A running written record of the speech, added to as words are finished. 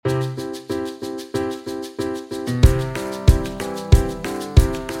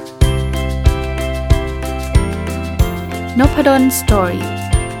Noppadan Story.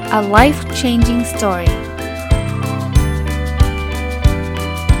 A life-changing story.ส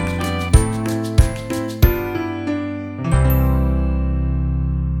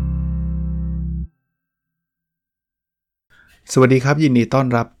วัสดีครับยินดีต้อน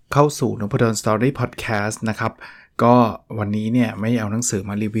รับเข้าสู่นพดลสตอรี่พอดแคสต์นะครับก็วันนี้เนี่ยไม่เอาหนังสือ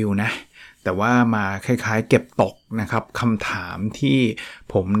มารีวิวนะแต่ว่ามาคล้ายๆเก็บตกนะครับคำถามที่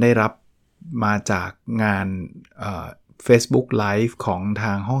ผมได้รับมาจากงานFacebook Live ของท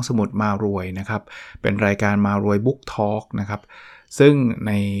างห้องสมุดมารวยนะครับเป็นรายการมารวยบุ๊กทอล์กนะครับซึ่ง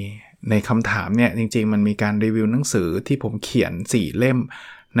ในคำถามเนี่ยจริงๆมันมีการรีวิวหนังสือที่ผมเขียน4เล่ม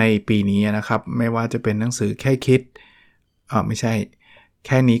ในปีนี้นะครับไม่ว่าจะเป็นหนังสือแค่คิดไม่ใช่แ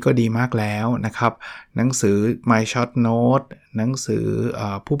ค่นี้ก็ดีมากแล้วนะครับหนังสือ My Short Note หนังสือ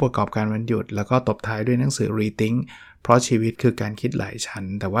ผู้ประกอบการวันหยุดแล้วก็ตบท้ายด้วยหนังสือ Rethink เพราะชีวิตคือการคิดหลายชั้น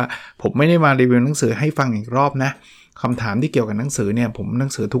แต่ว่าผมไม่ได้มารีวิวหนังสือให้ฟังอีกรอบนะคำถามที่เกี่ยวกับหนังสือเนี่ยผมหนั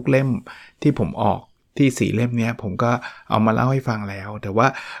งสือทุกเล่มที่ผมออกที่4เล่มเนี้ยผมก็เอามาเล่าให้ฟังแล้วแต่ว่า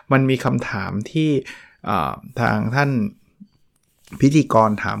มันมีคำถามที่ทางท่านพิธีกร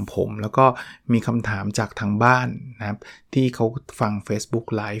ถามผมแล้วก็มีคำถามจากทางบ้านนะครับที่เขาฟัง Facebook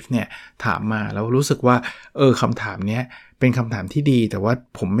Live เนี่ยถามมาแล้วรู้สึกว่าคำถามเนี้ยเป็นคำถามที่ดีแต่ว่า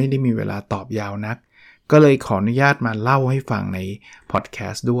ผมไม่ได้มีเวลาตอบยาวนักก็เลยขออนุญาตมาเล่าให้ฟังในพอดแค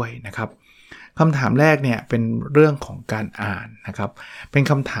สต์ด้วยนะครับคำถามแรกเนี่ยเป็นเรื่องของการอ่านนะครับเป็น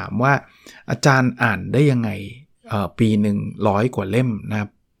คำถามว่าอาจารย์อ่านได้ยังไงปีหนึ่ง100 กว่าเล่มนะครับ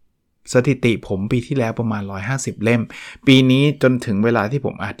สถิติผมปีที่แล้วประมาณ150เล่มปีนี้จนถึงเวลาที่ผ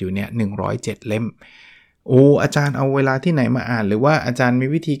มอ่านอยู่เนี่ย107เล่มอาจารย์เอาเวลาที่ไหนมาอ่านหรือว่าอาจารย์มี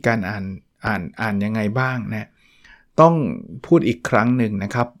วิธีการอ่านยังไงบ้างนะต้องพูดอีกครั้งหนึ่งน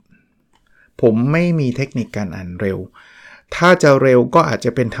ะครับผมไม่มีเทคนิคการอ่านเร็วถ้าจะเร็วก็อาจจ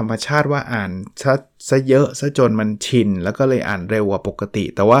ะเป็นธรรมชาติว่าอ่านซะเยอะซะจนมันชินแล้วก็เลยอ่านเร็วกว่าปกติ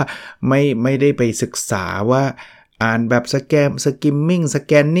แต่ว่าไม่ได้ไปศึกษาว่าอ่านแบบสกิมมิ่งสแ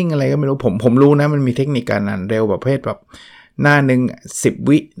กนนิ่งอะไรก็ไม่รู้ผมรู้นะมันมีเทคนิคการอ่านเร็วประเภทแบบหน้านึง10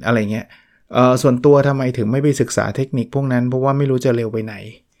วิอะไรเงี้ยส่วนตัวทำไมถึงไม่ไปศึกษาเทคนิคพวกนั้นเพราะว่าไม่รู้จะเร็วไปไหน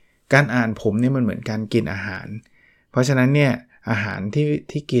การอ่านผมเนี่ยมันเหมือนการกินอาหารเพราะฉะนั้นเนี่ยอาหาร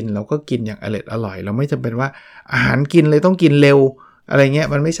ที่กินเราก็กินอย่างอร่อยเราไม่จำเป็นว่าอาหารกินเลยต้องกินเร็วอะไรเงี้ย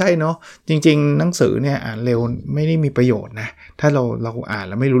มันไม่ใช่เนาะจริงๆหนังสือเนี่ยอ่านเร็วไม่ได้มีประโยชน์นะถ้าเราอ่าน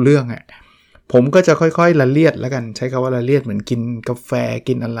แล้วไม่รู้เรื่องผมก็จะค่อยๆละเลียดแล้วกันใช้คำว่าละเลียดเหมือนกินกาแฟ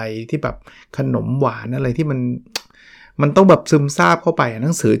กินอะไรที่แบบขนมหวานอะไรที่มันต้องแบบซึมซาบเข้าไปห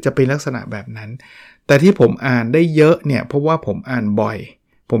นังสือจะเป็นลักษณะแบบนั้นแต่ที่ผมอ่านได้เยอะเนี่ยเพราะว่าผมอ่านบ่อย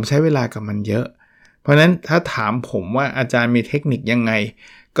ผมใช้เวลากับมันเยอะเพราะนั้นถ้าถามผมว่าอาจารย์มีเทคนิคยังไง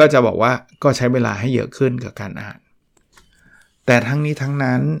ก็จะบอกว่าก็ใช้เวลาให้เยอะขึ้นกับการอ่านแต่ทั้งนี้ทั้ง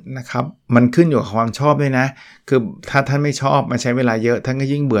นั้นนะครับมันขึ้นอยู่กับความชอบด้วยนะคือถ้าท่านไม่ชอบมาใช้เวลาเยอะท่านก็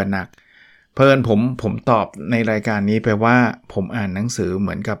ยิ่งเบื่อหนักเพิ่นผมตอบในรายการนี้ไปว่าผมอ่านหนังสือเห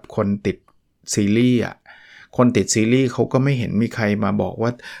มือนกับคนติดซีรีส์คนติดซีรีส์เขาก็ไม่เห็นมีใครมาบอกว่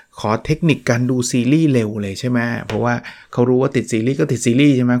าขอเทคนิคการดูซีรีส์เร็วเลยใช่ไหมเพราะว่าเขารู้ว่าติดซีรีส์ก็ติดซีรี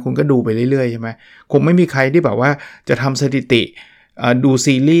ส์ใช่ไหมคุณก็ดูไปเรื่อยๆใช่ไหมคงไม่มีใครที่แบบว่าจะทำสถิติดู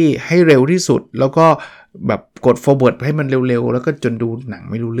ซีรีส์ให้เร็วที่สุดแล้วก็แบบกด forward ให้มันเร็วๆแล้วก็จนดูหนัง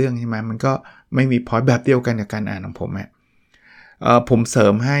ไม่รู้เรื่องใช่ไหมมันก็ไม่มีพอยต์แบบเดียวกันกับการอ่านของผมผมเสริ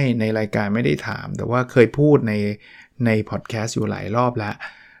มให้ในรายการไม่ได้ถามแต่ว่าเคยพูดในพอดแคสต์อยู่หลายรอบแล้ว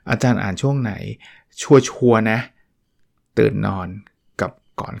อาจารย์อ่านช่วงไหนชัวร์นะตื่นนอนกับ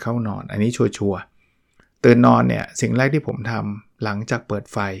ก่อนเข้านอนอันนี้ชัวร์ตื่นนอนเนี่ยสิ่งแรกที่ผมทำหลังจากเปิด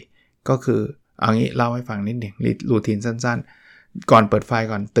ไฟก็คือเอางี้เล่าให้ฟังนิดหนึ่งรูทีนสั้นๆก่อนเปิดไฟ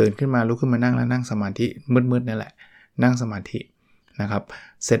ก่อนตื่นขึ้นมาลุกขึ้นมานั่งแล้วนั่งสมาธิมืดๆนั่นแหละนั่งสมาธินะครับ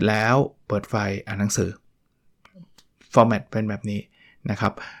เสร็จแล้วเปิดไฟอ่านหนังสือฟอร์แมตเป็นแบบนี้นะครั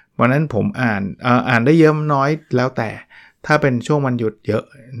บวันนั้นผมอ่านได้เยอะน้อยแล้วแต่ถ้าเป็นช่วงวันหยุดเยอะ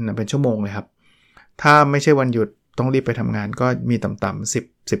เป็นชั่วโมงเลยครับถ้าไม่ใช่วันหยุดต้องรีบไปทำงานก็มีต่ำๆ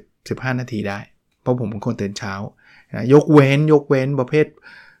15นาทีได้เพราะผมเป็นคนตื่นเช้ายกเว้นประเภท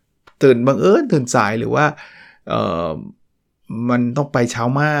ตื่นบังเอิญตื่นสายหรือว่ามันต้องไปเช้า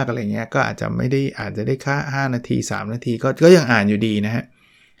มากอะไรเงี้ยก็อาจจะได้ค่า5นาที3นาทีก็ยังอ่านอยู่ดีนะฮะ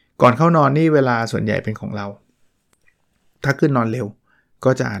ก่อนเข้านอนนี่เวลาส่วนใหญ่เป็นของเราถ้าขึ้นนอนเร็ว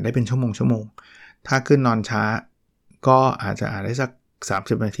ก็จะอ่านได้เป็นชั่วโมงถ้าขึ้นนอนช้าก็อาจจะอ่านได้สัก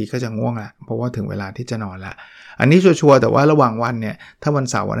30นาทีก็จะง่วงละเพราะว่าถึงเวลาที่จะนอนละอันนี้ชัวร์แต่ว่าระหว่างวันเนี่ยถ้าวัน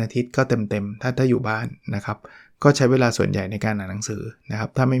เสาร์วันอาทิตย์ก็เต็มถ้าอยู่บ้านนะครับก็ใช้เวลาส่วนใหญ่ในการอ่านหนังสือนะครับ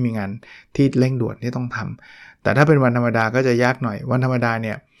ถ้าไม่มีงานที่เร่งด่วนที่ต้องทำ แต่ถ้าเป็นวันธรรมดาก็จะยากหน่อยวันธรรมดาเ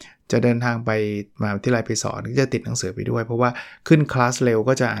นี่ยจะเดินทางไปมหาวิทยาลัยไปสอนก็จะติดหนังสือไปด้วยเพราะว่าขึ้นคลาสเร็ว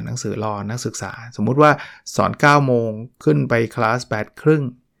ก็จะอ่านหนังสือรอนักศึกษาสมมุติว่าสอน 9 โมงขึ้นไปคลาส 8 ครึ่ง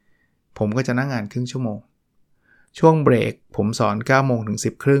ผมก็จะนั่งอ่านครึ่งชั่วโมงช่วงเบรกผมสอน 9 โมงถึง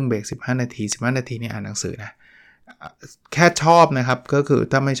 10 ครึ่งเบรก 15 นาที 15 นาทีนี่อ่านหนังสือนะแค่ชอบนะครับก็คือ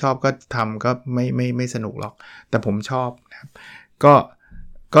ถ้าไม่ชอบก็ทำก็ไม่สนุกหรอกแต่ผมชอบนะครับ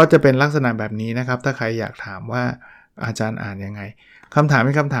ก็จะเป็นลักษณะแบบนี้นะครับถ้าใครอยากถามว่าอาจารย์อ่านยังไงคำถามเ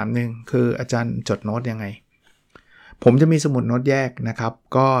ป็นคำถามหนึ่งคืออาจารย์จดโน้ตยังไงผมจะมีสมุดโน้ตแยกนะครับ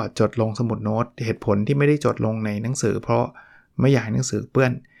ก็จดลงสมุดโน้ตเหตุผลที่ไม่ได้จดลงในหนังสือเพราะไม่อยากให้หนังสือเปื้อ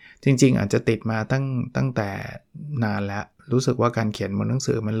นจริงๆอาจจะติดมาตั้งแต่นานแล้วรู้สึกว่าการเขียนบนหนัง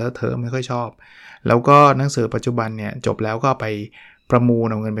สือมันเลอะเทอะไม่ค่อยชอบแล้วก็หนังสือปัจจุบันเนี่ยจบแล้วก็ไปประมูล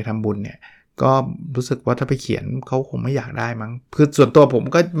เอาเงินไปทำบุญเนี่ยก็รู้สึกว่าถ้าไปเขียนเขาคงไม่อยากได้มั้งคือส่วนตัวผม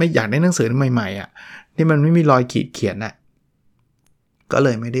ก็ไม่อยากได้หนังสือใหม่ๆอ่ะที่มันไม่มีรอยขีดเขียนน่ะก็เล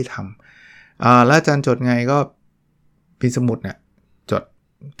ยไม่ได้ทำแล้วอาจารย์จดไงก็มีสมุดเนี่ยจด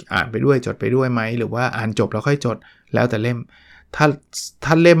อ่านไปด้วยจดไปด้วยไหมหรือว่าอ่านจบแล้วค่อยจดแล้วแต่เล่ม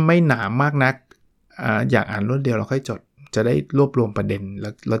ถ้าเล่มไม่หนามากนักอยากอ่านรวดเดียวเราค่อยจดจะได้รวบรวมประเด็นแ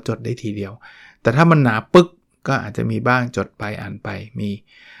ล้วจดได้ทีเดียวแต่ถ้ามันหนาปึ๊กก็อาจจะมีบ้างจดไปอ่านไปมี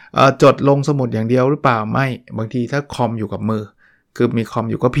จดลงสมุดอย่างเดียวหรือเปล่าไม่บางทีถ้าคอมอยู่กับมือคือมีคอม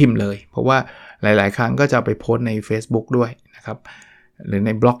อยู่ก็พิมพ์เลยเพราะว่าหลายๆครั้งก็จะไปโพสต์ใน Facebook ด้วยนะครับหรือใน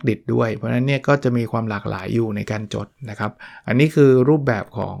บล็อกดิด้วยเพราะฉะนั้นเนี่ยก็จะมีความหลากหลายอยู่ในการจดนะครับอันนี้คือรูปแบบ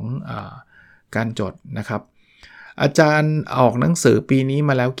ของการจดนะครับอาจารย์ออกหนังสือปีนี้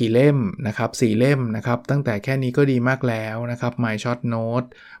มาแล้วกี่เล่มนะครับ4เล่มนะครับตั้งแต่แค่นี้ก็ดีมากแล้วนะครับ My Short Note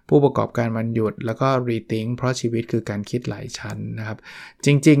ผู้ประกอบการวันหยุดแล้วก็ Rethink เพราะชีวิตคือการคิดหลายชั้นนะครับจ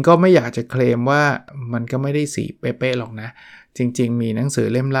ริงๆก็ไม่อยากจะเคลมว่ามันก็ไม่ได้สีเป๊ะๆหรอกนะจริงๆมีหนังสือ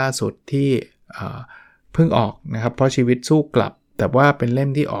เล่มล่าสุดที่เพิ่งออกนะครับเพราะชีวิตสู้กลับแต่ว่าเป็นเล่ม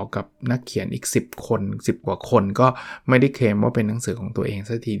ที่ออกกับนักเขียนอีก10 คน10 กว่าคนก็ไม่ได้เคลมว่าเป็นหนังสือของตัวเองซ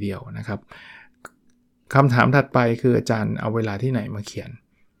ะทีเดียวนะครับคำถามถัดไปคืออาจารย์เอาเวลาที่ไหนมาเขียน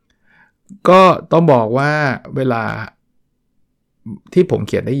ก็ต้องบอกว่าเวลาที่ผมเ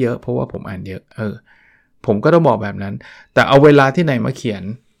ขียนได้เยอะเพราะว่าผมอ่านเยอะผมก็ต้องบอกแบบนั้นแต่เอาเวลาที่ไหนมาเขียน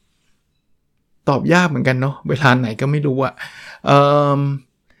ตอบยากเหมือนกันเนาะเวลาไหนก็ไม่รู้อะ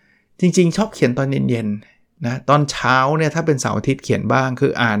จริงๆชอบเขียนตอนเย็นๆนะตอนเช้าเนี่ยถ้าเป็นเสาร์อาทิตย์เขียนบ้างคื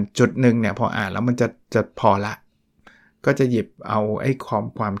ออ่านจุดนึงเนี่ยพออ่านแล้วมันจะพอละก็จะหยิบเอาไอ้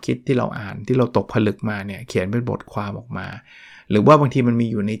ความคิดที่เราอ่านที่เราตกผลึกมาเนี่ยเขียนเป็นบทความออกมาหรือว่าบางทีมันมี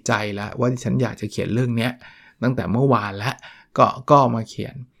อยู่ในใจแล้วว่าฉันอยากจะเขียนเรื่องนี้ตั้งแต่เมื่อวานแล้วก็มาเขีย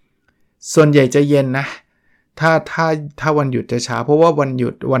นส่วนใหญ่จะเย็นนะถ้าวันหยุดจะช้าเพราะว่าวันหยุ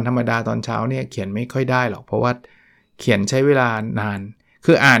ดวันธรรมดาตอนเช้าเนี่ยเขียนไม่ค่อยได้หรอกเพราะว่าเขียนใช้เวลานาน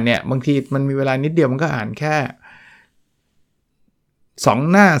คืออ่านเนี่ยบางทีมันมีเวลานิดเดียวมันก็อ่านแค่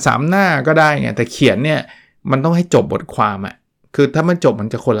2 หน้า 3 หน้าก็ได้ไงแต่เขียนเนี่ยมันต้องให้จบบทความอ่ะคือถ้ามันจบมัน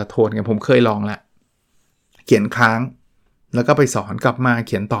จะคนละโทนกันผมเคยลองละเขียนค้างแล้วก็ไปสอนกลับมาเ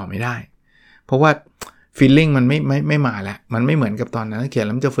ขียนต่อไม่ได้เพราะว่าfeeling มันไม่มาแล้วมันไม่เหมือนกับตอนนั้นเขียนแ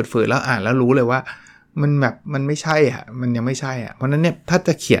ล้วมันจะฝืดๆแล้วอ่านแล้วรู้เลยว่ามันแบบมันไม่ใช่อ่ะมันยังไม่ใช่อ่ะเพราะนั้นเนี่ยถ้าจ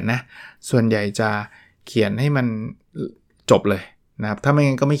ะเขียนนะส่วนใหญ่จะเขียนให้มันจบเลยนะครับถ้าไม่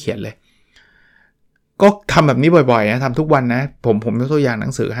งั้นก็ไม่เขียนเลยก็ทำแบบนี้บ่อยๆนะทำทุกวันนะผมยกตัวอย่างหนั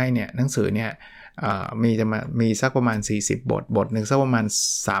งสือให้เนี่ยหนังสือเนี่ยมีสักประมาณ40 บทหนึ่งสักประมาณ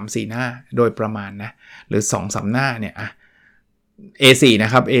 3-4 หน้าโดยประมาณนะหรือ 2-3 หน้าเนี่ยA4 น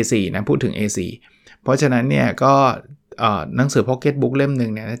ะครับ A4 นะพูดถึง A4 เพราะฉะนั้นเนี่ยก็หนังสือ Pocket Book เล่มนึ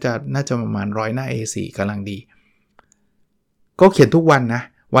งเนี่ยน่าจะประมาณ100 หน้า A4 กำลังดีก็เขียนทุกวันนะ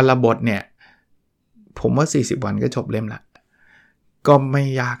วันละบทเนี่ยผมว่า40 วันก็จบเล่มละก็ไม่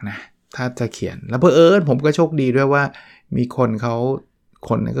ยากนะถ้าจะเขียนแล้วเผอิญผมก็โชคดีด้วยว่ามีคน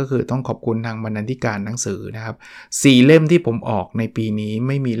นั้นก็คือต้องขอบคุณทางบรรณาธิการหนังสือนะครับ4 เล่มที่ผมออกในปีนี้ไ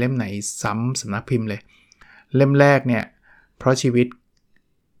ม่มีเล่มไหนซ้ำสำนักพิมพ์เลยเล่มแรกเนี่ยเพราะชีวิต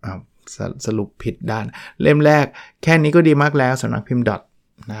สรุปผิดด้านเล่มแรกแค่นี้ก็ดีมากแล้วสำนักพิมพ์ดอท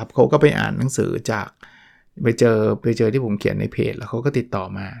นะครับเขาก็ไปอ่านหนังสือจากไปเจอที่ผมเขียนในเพจแล้วเขาก็ติดต่อ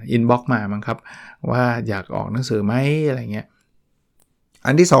มาอินบ็อกซ์มามั้งครับว่าอยากออกหนังสือไหมอะไรเงี้ย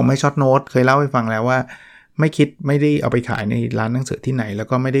อันที่2ไม่ช็อตโน้ตเคยเล่าให้ฟังแล้วว่าไม่ได้เอาไปขายในร้านหนังสือที่ไหนแล้ว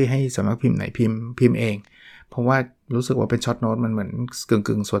ก็ไม่ได้ให้สำนักพิมพ์ไหนพิมพ์เองเพราะว่ารู้สึกว่าเป็นช็อตโน้ตมันเหมือน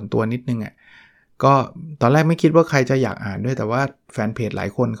กึ่งส่วนตัวนิดนึงอ่ะก็ตอนแรกไม่คิดว่าใครจะอยากอ่านด้วยแต่ว่าแฟนเพจหลาย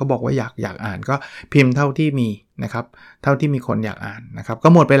คนเขาบอกว่าอยากอ่านก็พิมพ์เท่าที่มีนะครับเท่าที่มีคนอยากอ่านนะครับก็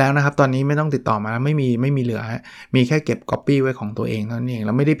หมดไปแล้วนะครับตอนนี้ไม่ต้องติดต่อมาแล้วไม่มีเหลือฮะมีแค่เก็บ copy ไว้ของตัวเองเท่านั้นเองแ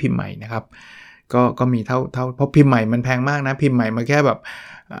ล้วไม่ได้พิมพ์ใหม่นะครับ ก็มีเท่าเพราะพิมพ์ใหม่มันแพงมากนะพิมพ์ใหม่มาแค่แบบ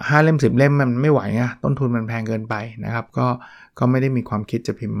5เล่ม10เล่มมันไม่ไหวไงต้นทุนมันแพงเกินไปนะครับก็ไม่ได้มีความคิดจ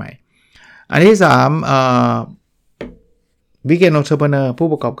ะพิมพ์ใหม่อันที่3Weekend Entrepreneur ผู้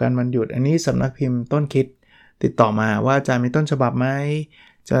ประกอบการวันหยุดอันนี้สำนักพิมพ์ต้นคิดติดต่อมาว่าอาจารย์มีต้นฉบับไหม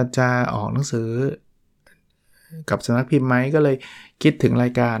จะออกหนังสือกับสำนักพิมพ์ไหมก็เลยคิดถึงรา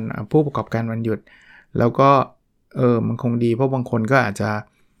ยการผู้ประกอบการวันหยุดแล้วก็มันคงดีเพราะบางคนก็อาจจะ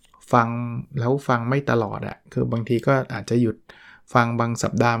ฟังแล้วฟังไม่ตลอดอ่ะคือบางทีก็อาจจะหยุดฟังบางสั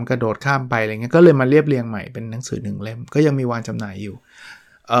ปดาห์กระโดดข้ามไปอะไรเงี้ยก็เลยมาเรียบเรียงใหม่เป็นหนังสือ1เล่มก็ยังมีวางจำหน่ายอยู่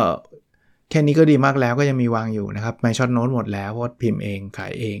แค่นี้ก็ดีมากแล้วก็ยังมีวางอยู่นะครับMy Short Noteหมดแล้วเพราะพิมพ์เองขา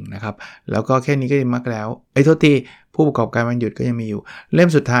ยเองนะครับแล้วก็แค่นี้ก็ดีมากแล้วโทษทีผู้ประกอบการวันหยุดก็ยังมีอยู่เล่ม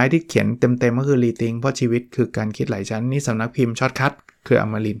สุดท้ายที่เขียนเต็มๆก็คือ Rethink เพราะชีวิตคือการคิดหลายชั้นนี่สำนักพิมพ์ช็อตคัทคืออ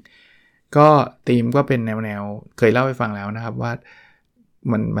มรินทร์ก็ธีมก็เป็นแนวเคยเล่าให้ฟังแล้วนะครับว่า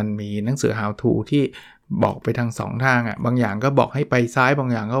มันมีหนังสือ How to ที่บอกไปทาง2ทางอ่ะบางอย่างก็บอกให้ไปซ้ายบาง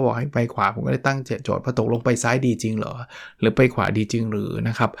อย่างก็บอกให้ไปขวาผมก็เลยตั้งโจทย์พอตกลงไปซ้ายดีจริงเหรอหรือไปขวาดีจริงหรือ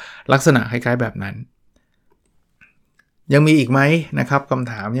นะครับลักษณะคล้ายๆแบบนั้นยังมีอีกไหมนะครับค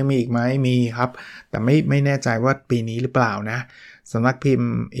ำถามยังมีอีกไหมมีครับแต่ไม่แน่ใจว่าปีนี้หรือเปล่านะสำนักพิมพ์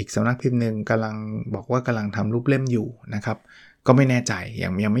อีกสำนักพิมพ์นึงกำลังบอกว่ากำลังทำรูปเล่มอยู่นะครับก็ไม่แน่ใจยั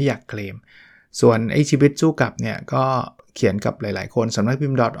งไม่อยากเคลมส่วนไอ้ชีวิตสู้กลับเนี่ยก็เขียนกับหลายๆคนสำนักพิ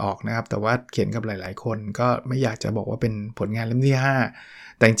มพ์ออกนะครับแต่ว่าเขียนกับหลายๆคนก็ไม่อยากจะบอกว่าเป็นผลงานเล่มที่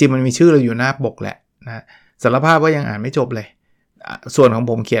5แต่จริงๆมันมีชื่อเราอยู่หน้าปกแหละนะสารภาพว่ายังอ่านไม่จบเลยส่วนของ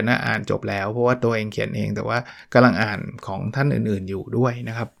ผมเขียนนะอ่านจบแล้วเพราะว่าตัวเองเขียนเองแต่ว่ากำลังอ่านของท่านอื่นๆอยู่ด้วย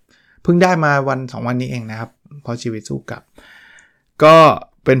นะครับเพิ่งได้มาวัน2วันนี้เองนะครับเพราะชีวิตสู้กลับก็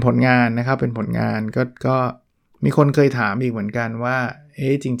เป็นผลงานนะครับเป็นผลงานก็มีคนเคยถามอีกเหมือนกันว่า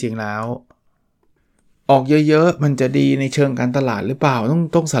จริงๆแล้วออกเยอะๆมันจะดีในเชิงการตลาดหรือเปล่า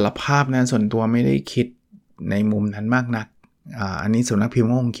ต้องสารภาพนะส่วนตัวไม่ได้คิดในมุมนั้นมากนักอันนี้สำนักพิมพ์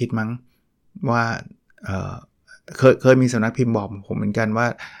ก็คงคิดมั้งว่าเคยมีสำนักพิมพ์บอกผมเหมือนกันว่า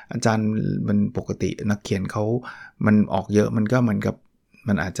อาจารย์มันปกตินักเขียนเขามันออกเยอะมันก็เหมือนกับ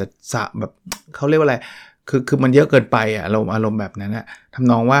มันอาจจะแบบเขาเรียกว่าอะไรคือมันเยอะเกินไปอารมณ์แบบนั้นนะท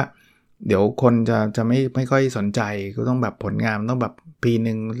ำนองว่าเดี๋ยวคนจะไม่ค่อยสนใจก็ต้องแบบผลงานต้องแบบปี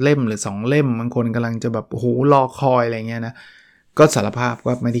นึงเล่มหรือ2เล่มบางคนกำลังจะแบบโอ้โหรอคอยอะไรเงี้ยนะก็สารภาพ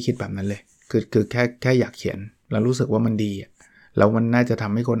ว่าไม่ได้คิดแบบนั้นเลยคือแค่อยากเขียนแล้วรู้สึกว่ามันดีแล้วมันน่าจะท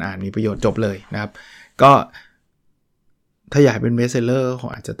ำให้คนอ่านมีประโยชน์จบเลยนะครับก็ถ้าอยากเป็นเบสเซลเลอร์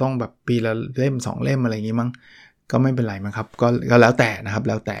อาจจะต้องแบบปีละเล่ม2เล่มอะไรอย่างงี้มั้งก็ไม่เป็นไรมั้งครับก็แล้วแต่นะครับ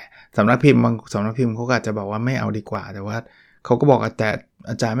แล้วแต่สำนักพิมพ์บางสำนักพิมพ์เขาก็อาจจะบอกว่าไม่เอาดีกว่าแต่ว่าเขาก็บอกแต่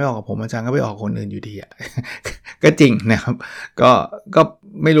อาจารย์ไม่ออกกับผมอาจารย์ก็ไปออกคนอื่นอยู่ดีอ่ะ ก็จริงนะครับก็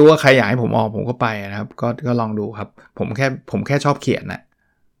ไม่รู้ว่าใครอยากให้ผมออกผมก็ไปนะครับก็ลองดูครับผมแค่ชอบเขียนนะ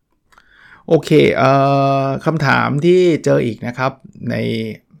โอเคคำถามที่เจออีกนะครับใน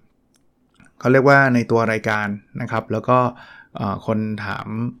เขาเรียกว่าในตัวรายการนะครับแล้วก็คนถาม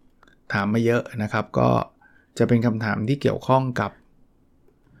มาเยอะนะครับก็จะเป็นคำถามที่เกี่ยวข้องกับ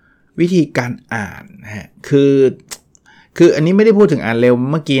วิธีการอ่านนะฮะคืออันนี้ไม่ได้พูดถึงอ่านเร็ว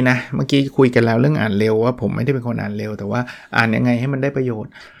เมื่อกี้คุยกันแล้วเรื่องอ่านเร็วว่าผมไม่ได้เป็นคนอ่านเร็วแต่ว่าอ่านยังไงให้มันได้ประโยช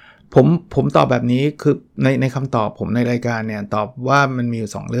น์ผมตอบแบบนี้คือในคำตอบผมในรายการเนี่ยตอบว่ามันมีอ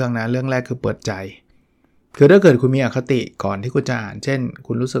ยู่2เรื่องนะเรื่องแรกคือเปิดใจคือถ้าเกิดคุณมีอคติก่อนที่คุณจะอ่านเช่น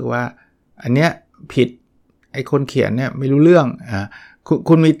คุณรู้สึกว่าอันเนี้ยผิดไอ้คนเขียนเนี่ยไม่รู้เรื่อง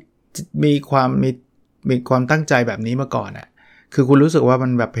คุณมีความตั้งใจแบบนี้มาก่อนคือคุณรู้สึกว่ามั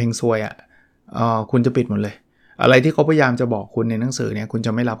นแบบเพลงซวยคุณจะปิดหมดเลยอะไรที่เขาพยายามจะบอกคุณในหนังสือเนี่ยคุณจ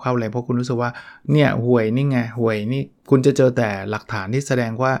ะไม่รับเข้าเลยเพราะคุณรู้สึกว่าเนี่ยห่วยนี่ไงห่วยนี่คุณจะเจอแต่หลักฐานที่แสด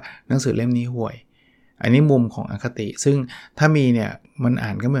งว่าหนังสือเล่มนี้ห่วยอันนี้มุมของอคติซึ่งถ้ามีเนี่ยมันอ่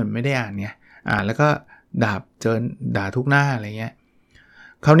านก็เหมือนไม่ได้อ่านไงอ่านแล้วก็ด่าทุกหน้าอะไรเงี้ย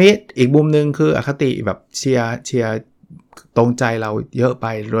คราวนี้อีกมุมนึงคืออคติแบบเชียร์ตรงใจเราเยอะไป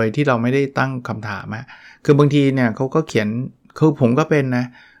โดยที่เราไม่ได้ตั้งคำถามคือบางทีเนี่ยเขาก็เขียนคือผมก็เป็นนะ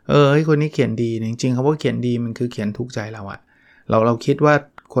คนนี้เขียนดีจริงๆเขาว่าเขียนดีมันคือเขียนถูกใจเราเราคิดว่า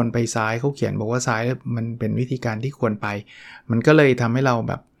ควรไปซ้ายเขาเขียนบอกว่าซ้ายมันเป็นวิธีการที่ควรไปมันก็เลยทำให้เรา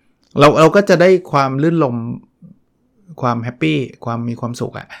แบบเราก็จะได้ความลื่นลมความแฮปปี้ความมีความสุ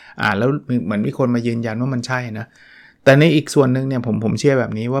ขแล้วเหมือนมีคนมายืนยันว่ามันใช่นะแต่ในอีกส่วนนึงเนี่ยผมเชื่อแบ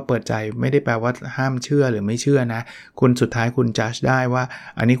บนี้ว่าเปิดใจไม่ได้แปลว่าห้ามเชื่อหรือไม่เชื่อนะคุณสุดท้ายคุณจัดได้ว่า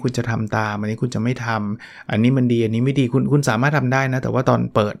อันนี้คุณจะทำตามอันนี้คุณจะไม่ทำอันนี้มันดีอันนี้ไม่ดีคุณสามารถทำได้นะแต่ว่าตอน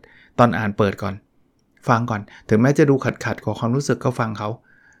อ่านเปิดก่อนฟังก่อนถึงแม้จะดูขัดกับความรู้สึกก็ฟังเขา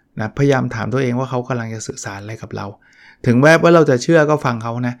นะพยายามถามตัวเองว่าเขากำลังจะสื่อสารอะไรกับเราถึงแม้ว่าเราจะเชื่อก็ฟังเข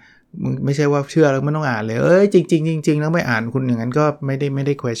านะ ไม่ใช่ว่าเชื่อแล้วไม่ต้องอ่านเลยจริงแล้วไม่อ่านคุณอย่างนั้นก็ไม่ไ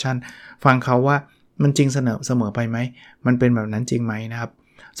ด้ question ฟังเขาว่ามันจริงเสมอไปไหมมันเป็นแบบนั้นจริงไหมนะครับ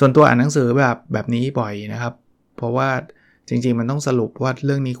ส่วนตัวอ่านหนังสือแบบนี้บ่อยนะครับเพราะว่าจริงๆมันต้องสรุปว่าเ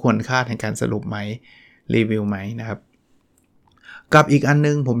รื่องนี้ควรค่าในการสรุปไหมรีวิวไหมนะครับกับอีกอัน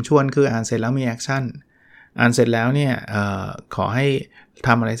นึงผมชวนคืออ่านเสร็จแล้วมีแอคชั่นอ่านเสร็จแล้วเนี่ยขอให้ท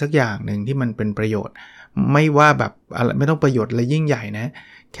ำอะไรสักอย่างหนึ่งที่มันเป็นประโยชน์ไม่ว่าแบบอะไรไม่ต้องประโยชน์อะไรยิ่งใหญ่นะ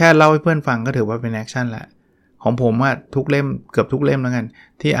แค่เล่าให้เพื่อนฟังก็ถือว่าเป็นแอคชั่นละของผมว่าทุกเล่มเกือบทุกเล่มแล้วกัน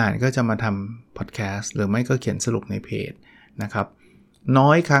ที่อ่านก็จะมาทำพอดแคสต์หรือไม่ก็เขียนสรุปในเพจนะครับน้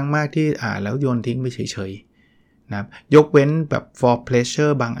อยครั้งมากที่อ่านแล้วโยนทิ้งไปเฉยๆนะครับยกเว้นแบบ for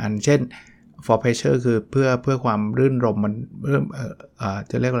pleasure บางอันเช่น for pleasure คือเพื่อความรื่นรมมัน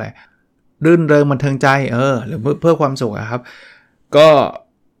จะเรียกอะไรรื่นเริงบันเทิงใจหรือเพื่อความสุขครับก็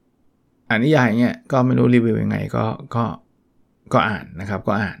อ่านนิยายเงี้ยก็ไม่รู้รีวิวยังไงก็อ่านนะครับ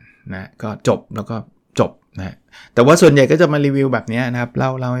ก็อ่านนะก็จบแล้วก็จบนะแต่ว่าส่วนใหญ่ก็จะมารีวิวแบบนี้นะครับเ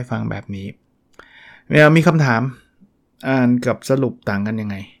ล่าให้ฟังแบบนี้มีคำถามอ่านกับสรุปต่างกันยัง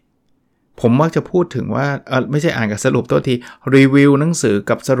ไงผมมักจะพูดถึงว่าไม่ใช่อ่านกับสรุปตัวทีรีวิวหนังสือ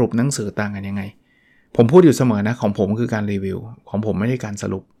กับสรุปหนังสือต่างกันยังไงผมพูดอยู่เสมอนะของผมคือการรีวิวของผมไม่ได้การส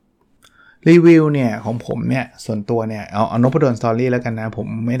รุปรีวิวเนี่ยของผมเนี่ยส่วนตัวเนี่ยเอานพดลสตอรี่แล้วกันนะผม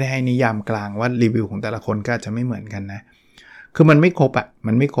ไม่ได้ให้นิยามกลางว่ารีวิวของแต่ละคนก็จะไม่เหมือนกันนะคือมันไม่ครบ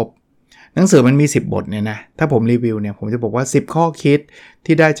มันไม่ครบหนังสือมันมี10บทเนี่ยนะถ้าผมรีวิวเนี่ยผมจะบอกว่า10ข้อคิด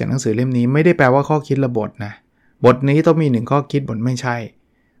ที่ได้จากหนังสือเล่มนี้ไม่ได้แปลว่าข้อคิดละบทนะบทนี้ต้องมี1ข้อคิดบทไม่ใช่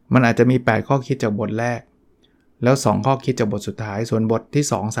มันอาจจะมี8ข้อคิดจากบทแรกแล้ว2ข้อคิดจากบทสุดท้ายส่วนบทที่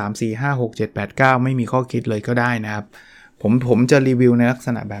2 3 4 5 6 7 8 9ไม่มีข้อคิดเลยก็ได้นะครับผมจะรีวิวในลักษ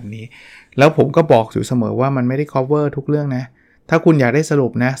ณะแบบนี้แล้วผมก็บอกอยู่เสมอว่ามันไม่ได้ cover ทุกเรื่องนะถ้าคุณอยากได้สรุ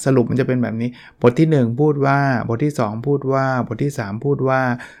ปนะสรุปมันจะเป็นแบบนี้บทที่1พูดว่าบทที่2พูดว่าบทที่3พูดว่า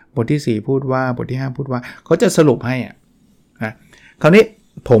บทที่4พูดว่าบทที่5พูดว่าเขาจะสรุปให้นะคราวนี้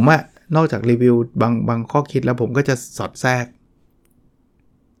ผมนอกจากรีวิวบางข้อคิดแล้วผมก็จะสอดแทรก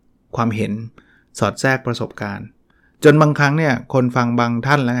ความเห็นสอดแทรกประสบการณ์จนบางครั้งเนี่ยคนฟังบาง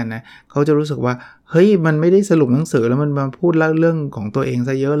ท่านแล้วกันนะเขาจะรู้สึกว่าเฮ้ยมันไม่ได้สรุปหนังสือแล้วมันมาพูดเรื่องของตัวเองซ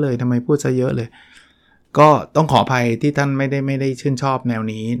ะเยอะเลยทำไมพูดซะเยอะเลยก็ต้องขออภัยที่ท่านไม่ได้ชื่นชอบแนว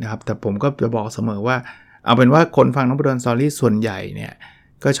นี้นะครับแต่ผมก็จะบอกเสมอว่าเอาเป็นว่าคนฟังนพดลสตอรี่ส่วนใหญ่เนี่ย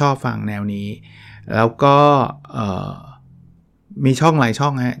ก็ชอบฟังแนวนี้แล้วก็มีช่องหลายช่อ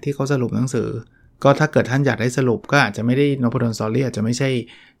งที่เขาสรุปหนังสือก็ถ้าเกิดท่านอยากได้สรุปก็อาจจะไม่ได้นพดลสตอรี่อาจจะไม่ใช่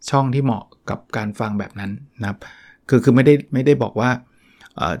ช่องที่เหมาะกับการฟังแบบนั้นนะครับคือไม่ได้บอกว่า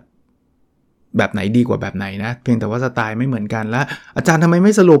แบบไหนดีกว่าแบบไหนนะเพียงแต่ว่าสไตล์ไม่เหมือนกันแล้วอาจารย์ทำไมไ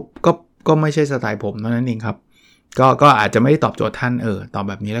ม่สรุปก็ไม่ใช่สไตล์ผมเท่านั้นเองครับก็อาจจะไม่ได้ตอบโจทย์ท่านตอบ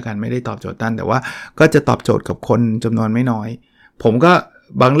แบบนี้แล้วกันไม่ได้ตอบโจทย์ท่านแต่ว่าก็จะตอบโจทย์กับคนจำนวนไม่น้อยผมก็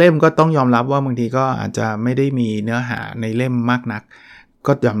บางเล่มก็ต้องยอมรับว่าบางทีก็อาจจะไม่ได้มีเนื้อหาในเล่มมากนัก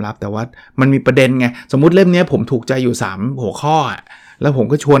ก็ยอมรับแต่ว่ามันมีประเด็นไงสมมุติเล่มนี้ผมถูกใจอยู่3หัวข้อแล้วผม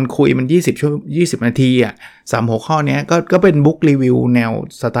ก็ชวนคุยมัน20นาที3หัวข้อนี้ก็เป็นบุ๊กรีวิวแนว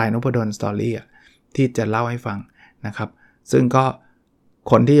สไตล์นพดลสตอรี่ที่จะเล่าให้ฟังนะครับซึ่งก็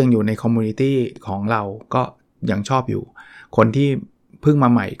คนที่ยังอยู่ในคอมมูนิตี้ของเราก็ยังชอบอยู่คนที่เพิ่งมา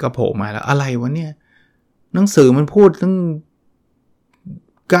ใหม่ก็โผล่มาแล้วอะไรวะเนี่ยหนังสือมันพูดตั้ง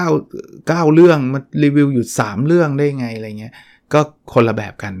9เรื่องมารีวิวอยู่3เรื่องได้ไงอะไรเงี้ยก็คนละแบ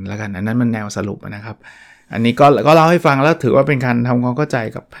บกันแล้วกันอันนั้นมันแนวสรุปนะครับอันนี้ก็เล่าให้ฟังแล้วถือว่าเป็นการทำความเข้าใจ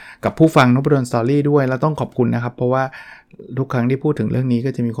กับผู้ฟังนพดลสตอรี่ด้วยแล้วต้องขอบคุณนะครับเพราะว่าทุกครั้งที่พูดถึงเรื่องนี้ก็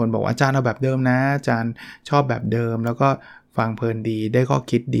จะมีคนบอกอาจารย์เอาแบบเดิมนะอาจารย์ชอบแบบเดิมแล้วก็ฟังเพลินดีได้ข้อ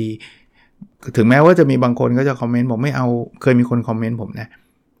คิดดีถึงแม้ว่าจะมีบางคนก็จะคอมเมนต์บอกไม่เอาเคยมีคนคอมเมนต์ผมนะ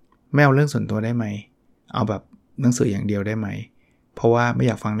ไม่เอาเรื่องส่วนตัวได้ไหมเอาแบบหนังสืออย่างเดียวได้ไหมเพราะว่าไม่อ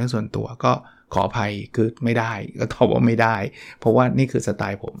ยากฟังเรื่องส่วนตัวก็ขออภัยคือไม่ได้ก็ตอบว่าไม่ได้เพราะว่านี่คือสไต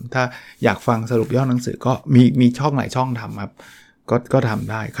ล์ผมถ้าอยากฟังสรุปย่อหนังสือก็มีช่องหลายช่องทำครับก็ท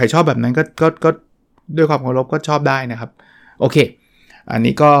ำได้ใครชอบแบบนั้นก็ด้วยความเคารพก็ชอบได้นะครับโอเคอัน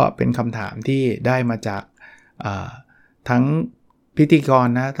นี้ก็เป็นคำถามที่ได้มาจากทั้งพิธีกร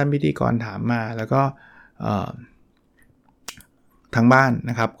นะท่านพิธีกรถามมาแล้วก็ทางบ้าน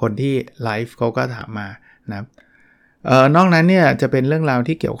นะครับคนที่ไลฟ์เขาก็ถามมานะครับนอกนั้นเนี่ยจะเป็นเรื่องราว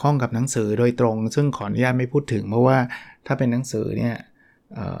ที่เกี่ยวข้องกับหนังสือโดยตรงซึ่งขออนุญาตไม่พูดถึงเพราะว่าถ้าเป็นหนังสือเนี่ย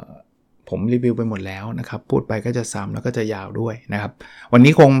ผมรีวิวไปหมดแล้วนะครับพูดไปก็จะซ้ำแล้วก็จะยาวด้วยนะครับวัน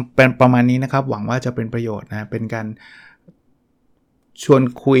นี้คงเป็นประมาณนี้นะครับหวังว่าจะเป็นประโยชน์นะเป็นการชวน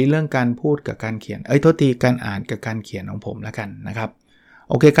คุยเรื่องการพูดกับการเขียนโทษทีการอ่านกับการเขียนของผมแล้วกันนะครับ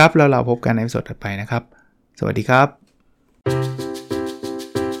โอเคครับแล้วเราพบกันในตอนถัดไปนะครับสวัสดีครับ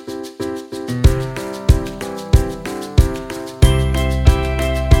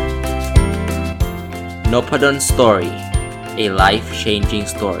Nopadon Story. A life changing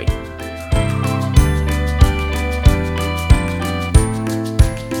story.